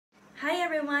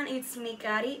everyone, it's me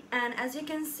Kari, and as you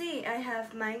can see I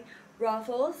have my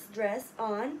ruffles dress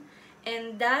on,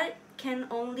 and that can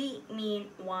only mean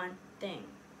one thing.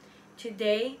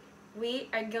 Today we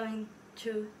are going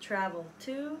to travel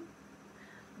to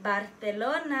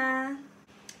Barcelona.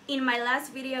 In my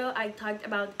last video I talked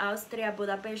about Austria,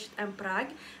 Budapest and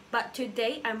Prague, but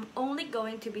today I'm only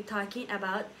going to be talking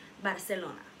about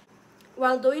Barcelona.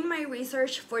 While doing my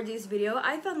research for this video,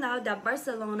 I found out that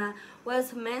Barcelona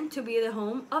was meant to be the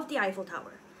home of the Eiffel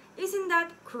Tower. Isn't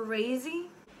that crazy?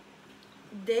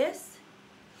 This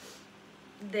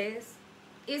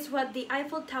is what the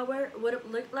Eiffel Tower would have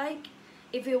looked like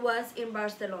if it was in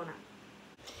Barcelona.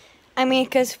 I mean,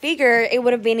 because figure it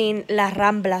would have been in La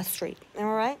Rambla Street,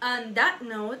 alright? On that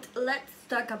note, let's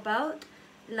talk about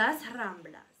Las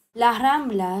Ramblas. Las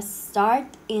Ramblas start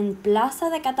in Plaza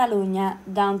de Catalunya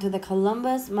down to the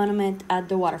Columbus Monument at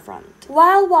the waterfront.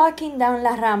 While walking down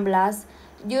Las Ramblas,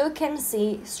 you can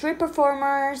see street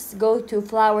performers, go to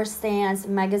flower stands,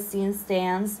 magazine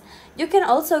stands. You can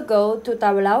also go to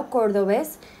Tablao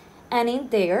Cordobés, and in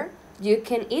there you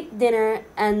can eat dinner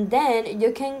and then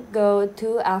you can go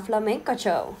to a flamenco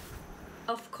show.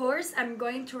 Of course, I'm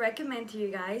going to recommend to you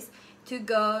guys to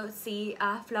go see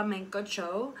a flamenco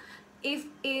show. If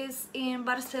it's in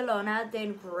Barcelona,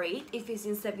 then great. If it's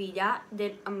in Sevilla,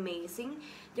 then amazing.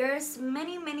 There's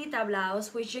many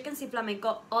tablaos which you can see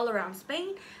flamenco all around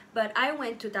Spain, but I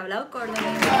went to Tablao Cordobés.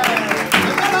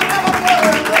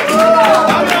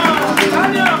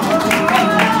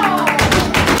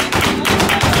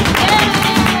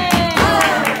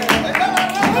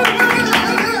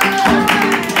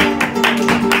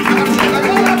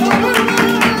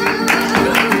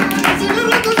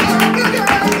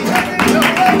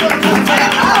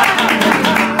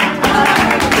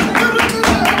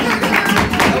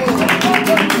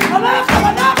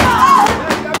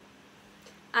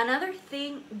 Another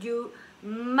thing you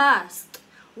must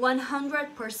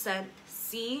 100%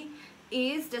 see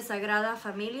is the Sagrada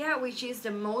Familia, which is the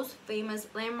most famous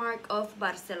landmark of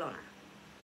Barcelona.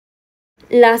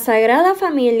 La Sagrada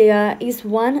Familia is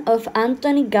one of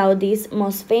Antoni Gaudi's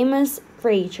most famous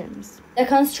creations. The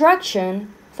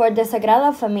construction for the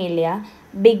Sagrada Familia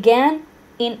began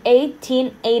in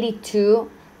 1882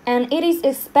 and it is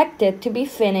expected to be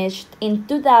finished in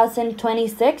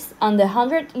 2026 on the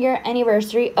 100th-year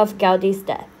anniversary of Gaudi's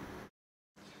death.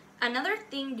 Another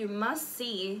thing you must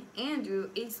see and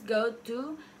do is go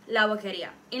to La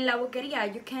Boqueria. In La Boqueria,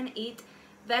 you can eat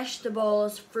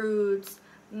vegetables, fruits,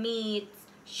 meats,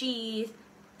 cheese,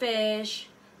 fish,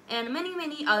 and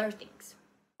many other things.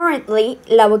 Currently,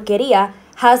 La Boqueria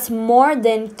has more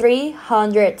than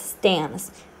 300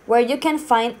 stands, where you can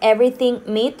find everything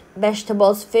meat,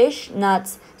 vegetables, fish,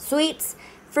 nuts, sweets,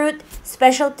 fruit,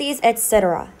 specialties,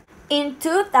 etc. In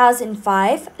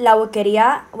 2005, La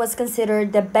Boqueria was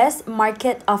considered the best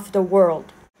market of the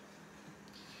world.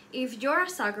 If you're a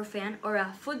soccer fan or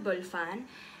a football fan,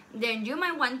 then you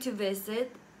might want to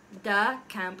visit the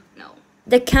Camp Nou.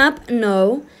 The Camp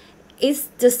Nou is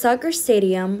the soccer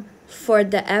stadium for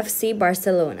the FC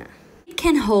Barcelona. It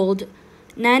can hold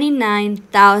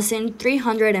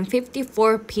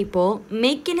 99,354 people,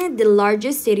 making it the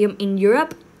largest stadium in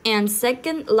Europe and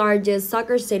second largest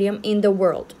soccer stadium in the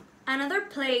world. Another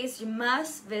place you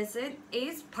must visit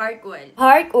is Parc Güell.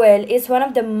 Parc Güell is one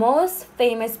of the most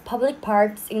famous public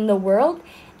parks in the world,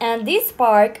 and this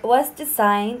park was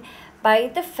designed by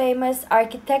the famous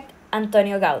architect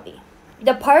Antonio Gaudí.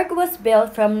 The park was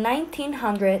built from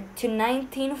 1900 to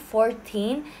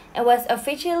 1914 and was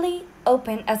officially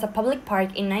opened as a public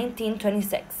park in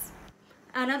 1926.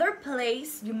 Another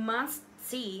place you must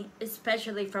see,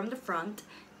 especially from the front,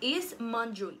 is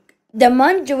Montjuïc. The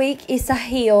Montjuïc is a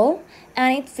hill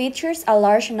and it features a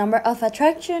large number of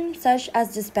attractions such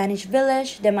as the Spanish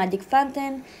Village, the Magic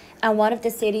Fountain, and one of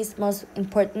the city's most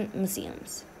important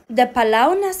museums. The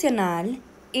Palau Nacional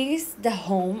is the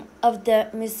home of the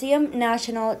Museum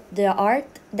National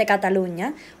d'Art de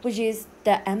Catalunya, which is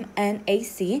the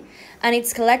MNAC, and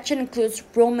its collection includes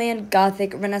Roman,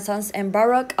 Gothic, Renaissance, and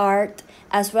Baroque art,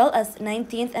 as well as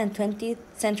 19th and 20th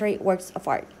century works of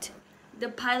art. The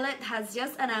pilot has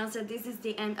just announced that this is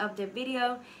the end of the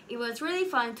video. It was really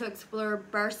fun to explore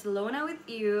Barcelona with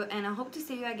you, and I hope to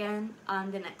see you again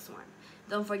on the next one.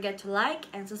 Don't forget to like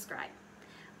and subscribe.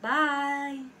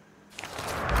 Bye!